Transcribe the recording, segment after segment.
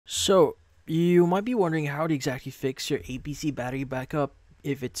So, you might be wondering how to exactly fix your APC battery backup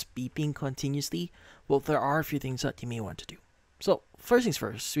if it's beeping continuously. Well, there are a few things that you may want to do. So, first things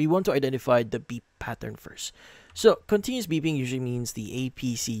first, we want to identify the beep pattern first. So, continuous beeping usually means the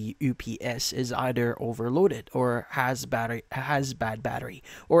APC UPS is either overloaded or has bad battery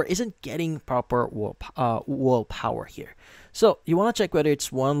or isn't getting proper wall power here. So, you want to check whether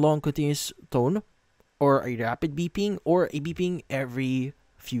it's one long continuous tone or a rapid beeping or a beeping every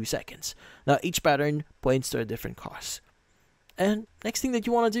few seconds. Now, each pattern points to a different cause. And next thing that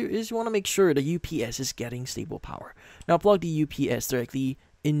you want to do is you want to make sure the UPS is getting stable power. Now, plug the UPS directly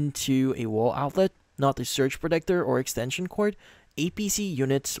into a wall outlet, not a surge protector or extension cord. APC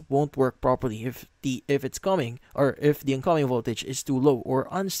units won't work properly if it's coming or if the incoming voltage is too low or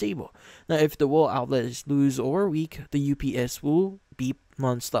unstable. Now, if the wall outlet is loose or weak, the UPS will beep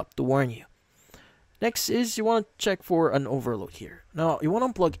non-stop to warn you. Next is you want to check for an overload here. Now, you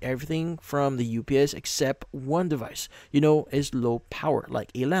want to unplug everything from the UPS except one device, is low power, like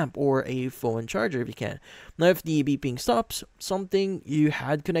a lamp or a phone charger if you can. Now, if the beeping stops, something you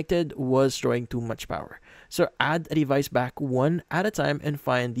had connected was drawing too much power. So add a device back one at a time and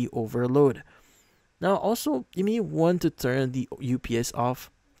find the overload. Now, also, you may want to turn the UPS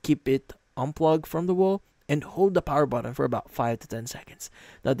off, keep it unplugged from the wall, and hold the power button for about 5 to 10 seconds.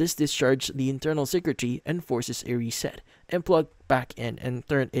 Now, this discharges the internal circuitry and forces a reset, and plug back in and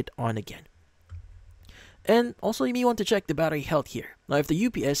turn it on again. And also, you may want to check the battery health here. Now, if the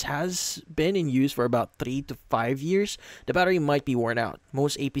UPS has been in use for about 3 to 5 years, the battery might be worn out.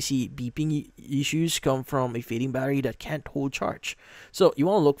 Most APC beeping issues come from a fading battery that can't hold charge. So, you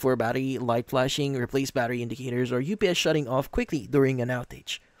want to look for battery light flashing, replace battery indicators, or UPS shutting off quickly during an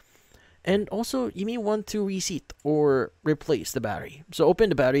outage. And also, you may want to reseat or replace the battery. So open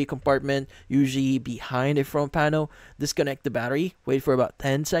the battery compartment, usually behind a front panel, disconnect the battery, wait for about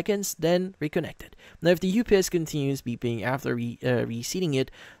 10 seconds, then reconnect it. Now, if the UPS continues beeping after reseating it,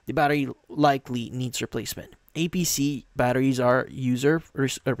 the battery likely needs replacement. APC batteries are user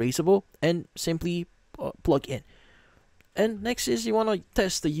erasable and simply plug in. And next is you want to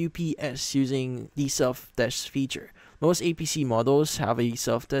test the UPS using the self-test feature. Most APC models have a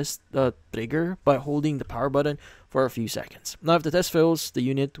self-test trigger by holding the power button for a few seconds. Now, if the test fails, the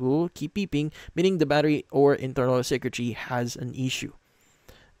unit will keep beeping, meaning the battery or internal circuitry has an issue.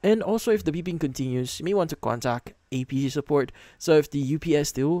 And also, if the beeping continues, you may want to contact APC support. So if the UPS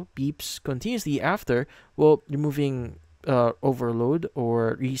still beeps continuously after, removing overload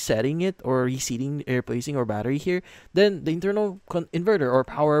or resetting it or reseating, replacing our battery here, then the internal inverter or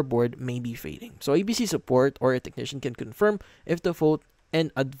power board may be fading. So APC support or a technician can confirm if the fault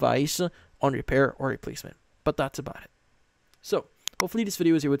and advise on repair or replacement. But that's about it. So hopefully this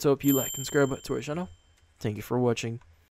video was able to help you like and subscribe to our channel. Thank you for watching.